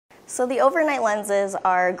So the overnight lenses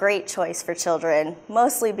are a great choice for children,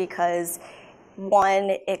 mostly because,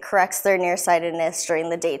 one, it corrects their nearsightedness during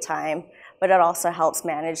the daytime, but it also helps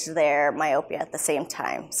manage their myopia at the same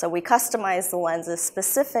time. So we customize the lenses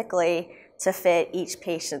specifically to fit each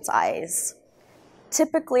patient's eyes.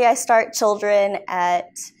 Typically, I start children at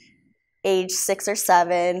age 6 or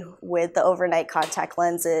 7 with the overnight contact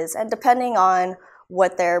lenses, and depending on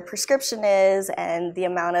what their prescription is and the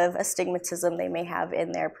amount of astigmatism they may have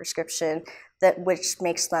in their prescription, which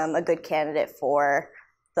makes them a good candidate for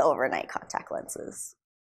the overnight contact lenses.